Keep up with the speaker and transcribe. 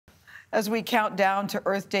As we count down to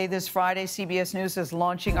Earth Day this Friday, CBS News is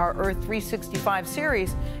launching our Earth 365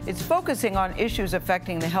 series. It's focusing on issues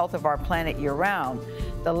affecting the health of our planet year-round.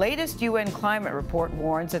 The latest UN climate report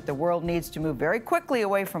warns that the world needs to move very quickly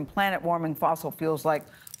away from planet-warming fossil fuels like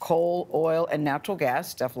coal, oil, and natural gas,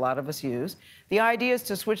 stuff a lot of us use. The idea is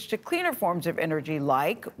to switch to cleaner forms of energy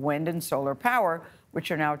like wind and solar power, which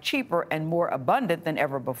are now cheaper and more abundant than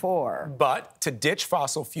ever before. But to ditch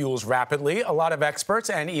fossil fuels rapidly, a lot of experts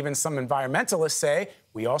and even some environmentalists say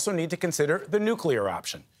we also need to consider the nuclear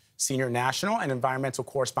option. Senior national and environmental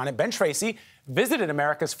correspondent Ben Tracy visited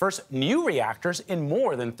America's first new reactors in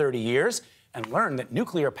more than 30 years and learned that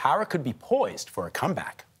nuclear power could be poised for a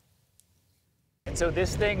comeback. And so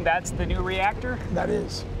this thing, that's the new reactor?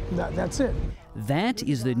 That's it. That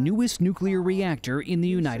is the newest nuclear reactor in the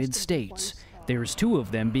United States. There's 2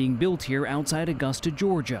 of them being built here outside Augusta,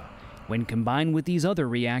 Georgia. When combined with these other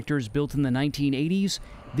reactors built in the 1980s,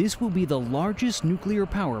 this will be the largest nuclear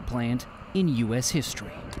power plant in U.S.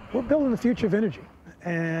 history. We're building the future of energy,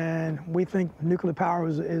 and we think nuclear power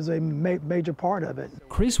is a major part of it.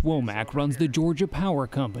 Chris Womack runs the Georgia Power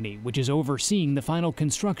Company, which is overseeing the final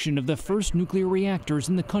construction of the first nuclear reactors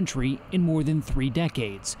in the country in more than 3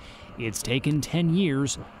 decades. It's taken 10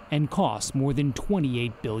 years and costs more than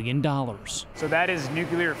 $28 billion. So that is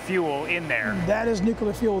nuclear fuel in there? That is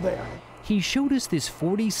nuclear fuel there. He showed us this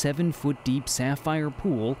 47-foot deep sapphire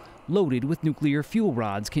pool loaded with nuclear fuel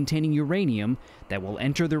rods containing uranium that will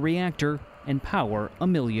enter the reactor and power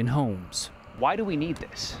 1 million homes. Why do we need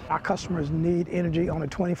this? Our customers need energy on a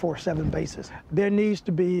 24/7 basis. There needs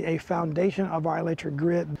to be a foundation of our electric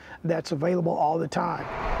grid that's available all the time.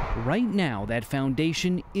 Right now, that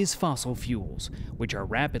foundation is fossil fuels, which are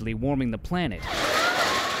rapidly warming the planet,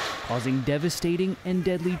 causing devastating and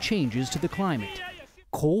deadly changes to the climate.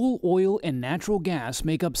 Coal, oil, and natural gas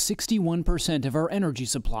make up 61% of our energy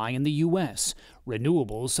supply in the U.S.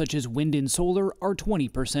 Renewables such as wind and solar are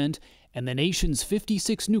 20%, and the nation's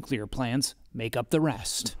 56 nuclear plants make up the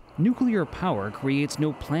rest. Nuclear power creates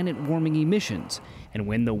no planet-warming emissions, and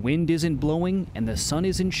when the wind isn't blowing and the sun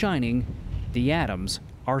isn't shining, the atoms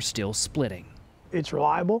are still splitting. It's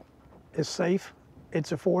reliable, it's safe,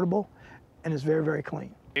 it's affordable, and it's very, very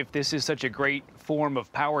clean. If this is such a great form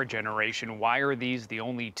of power generation, why are these the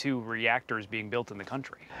only 2 reactors being built in the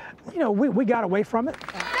country? You know, we got away from it.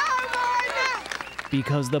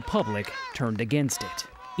 Because the public turned against it.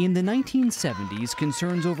 In the 1970s,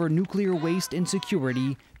 concerns over nuclear waste and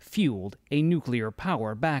security fueled a nuclear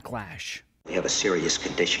power backlash. We have a serious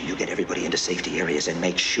condition. You get everybody into safety areas and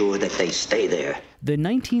make sure that they stay there. The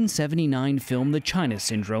 1979 film The China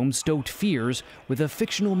Syndrome stoked fears with a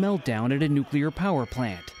fictional meltdown at a nuclear power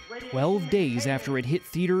plant. 12 days after it hit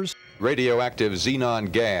theaters, radioactive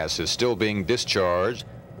xenon gas is still being discharged.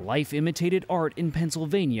 Life imitated art in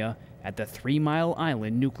Pennsylvania at the 3 Mile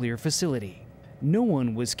Island nuclear facility. No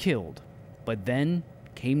one was killed, but then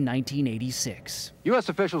came 1986. U.S.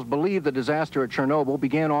 officials believe the disaster at Chernobyl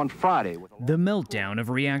began on Friday. The meltdown of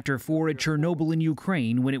Reactor 4 at Chernobyl in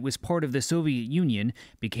Ukraine, when it was part of the Soviet Union,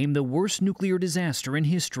 became the worst nuclear disaster in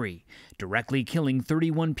history, directly killing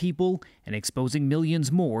 31 people and exposing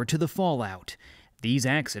millions more to the fallout. These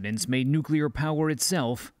accidents made nuclear power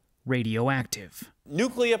itself radioactive.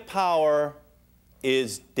 Nuclear power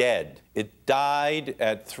is dead. It died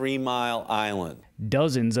at 3 Mile Island.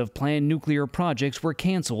 Dozens of planned nuclear projects were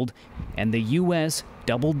canceled, and the U.S.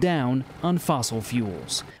 doubled down on fossil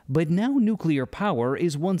fuels. But now nuclear power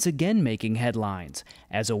is once again making headlines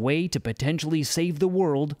as a way to potentially save the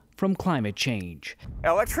world from climate change.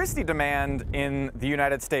 Electricity demand in the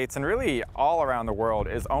United States and really all around the world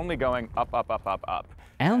is only going up, up, up, up, up.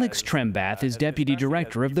 Alex Trembath is deputy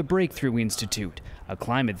director of the Breakthrough Institute, a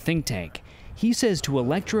climate think tank. He says to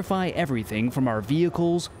electrify everything from our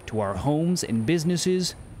vehicles to our homes and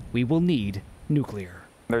businesses, we will need nuclear.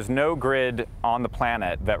 There's no grid on the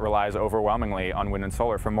planet that relies overwhelmingly on wind and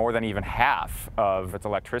solar for more than even half of its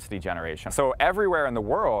electricity generation. So everywhere in the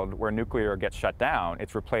world where nuclear gets shut down,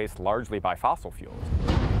 it's replaced largely by fossil fuels.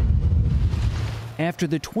 After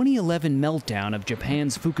the 2011 meltdown of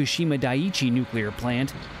Japan's Fukushima Daiichi nuclear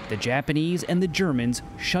plant, the Japanese and the Germans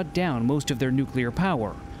shut down most of their nuclear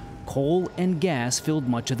power. Coal and gas filled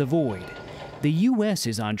much of the void. The U.S.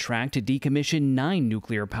 is on track to decommission 9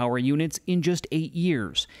 nuclear power units in just 8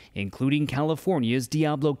 years, including California's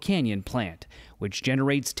Diablo Canyon plant, which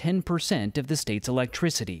generates 10% of the state's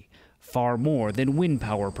electricity, far more than wind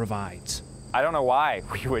power provides. I don't know why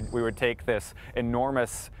we would take this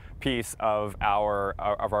enormous piece of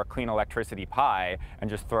our clean electricity pie and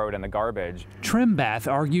just throw it in the garbage. Trembath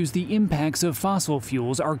argues the impacts of fossil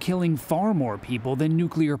fuels are killing far more people than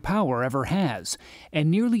nuclear power ever has, and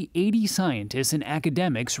nearly 80 scientists and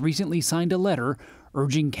academics recently signed a letter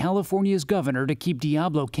urging California's governor to keep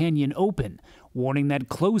Diablo Canyon open, warning that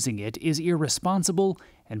closing it is irresponsible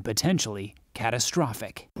and potentially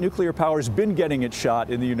catastrophic. Nuclear power's been getting its shot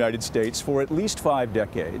in the United States for at least 5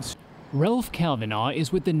 decades. Ralph Calvinaugh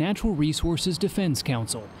is with the Natural Resources Defense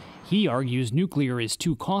Council. He argues nuclear is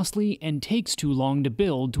too costly and takes too long to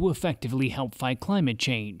build to effectively help fight climate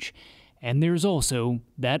change. And there's also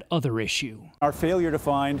that other issue. Our failure to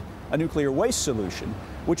find a nuclear waste solution,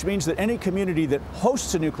 which means that any community that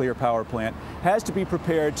hosts a nuclear power plant has to be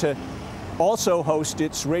prepared to also host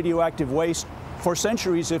its radioactive waste for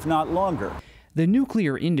centuries, if not longer. The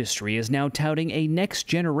nuclear industry is now touting a next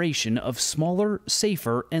generation of smaller,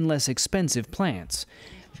 safer, and less expensive plants.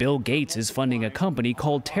 Bill Gates is funding a company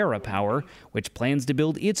called TerraPower, which plans to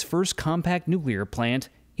build its first compact nuclear plant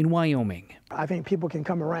in Wyoming. I think people can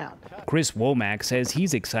come around. Chris Womack says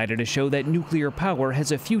he's excited to show that nuclear power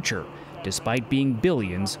has a future, despite being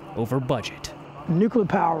billions over budget. Nuclear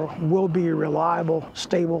power will be a reliable,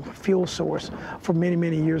 stable fuel source for many,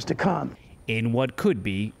 many years to come. In what could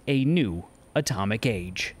be a new atomic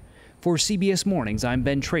age. For CBS Mornings, I'm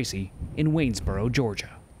Ben Tracy in Waynesboro, Georgia.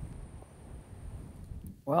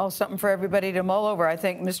 Well, something for everybody to mull over. I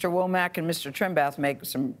think Mr. Womack and Mr. Trembath make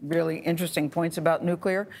some really interesting points about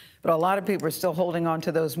nuclear, but a lot of people are still holding on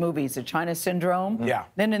to those movies, the China Syndrome. Yeah.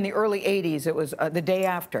 Then in the early 80s, it was The Day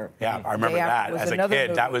After. Yeah, I remember that as a kid.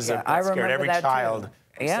 Movie. That was that scared every child.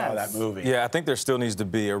 Saw that movie. Yeah, I think there still needs to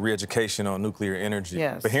be a re-education on nuclear energy.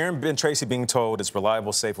 Yes. But hearing Ben Tracy being told it's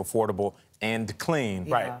reliable, safe, affordable, and clean,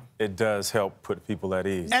 right, it does help put people at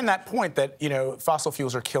ease. And that point that, you know, fossil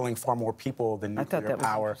fuels are killing far more people than nuclear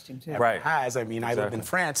power ever has. I mean, I lived in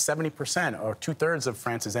France, 70% or 2/3 of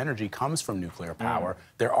France's energy comes from nuclear power.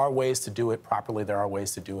 There are ways to do it properly. There are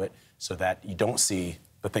ways to do it so that you don't see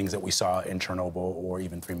the things that we saw in Chernobyl or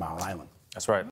even 3 Mile Island. That's right.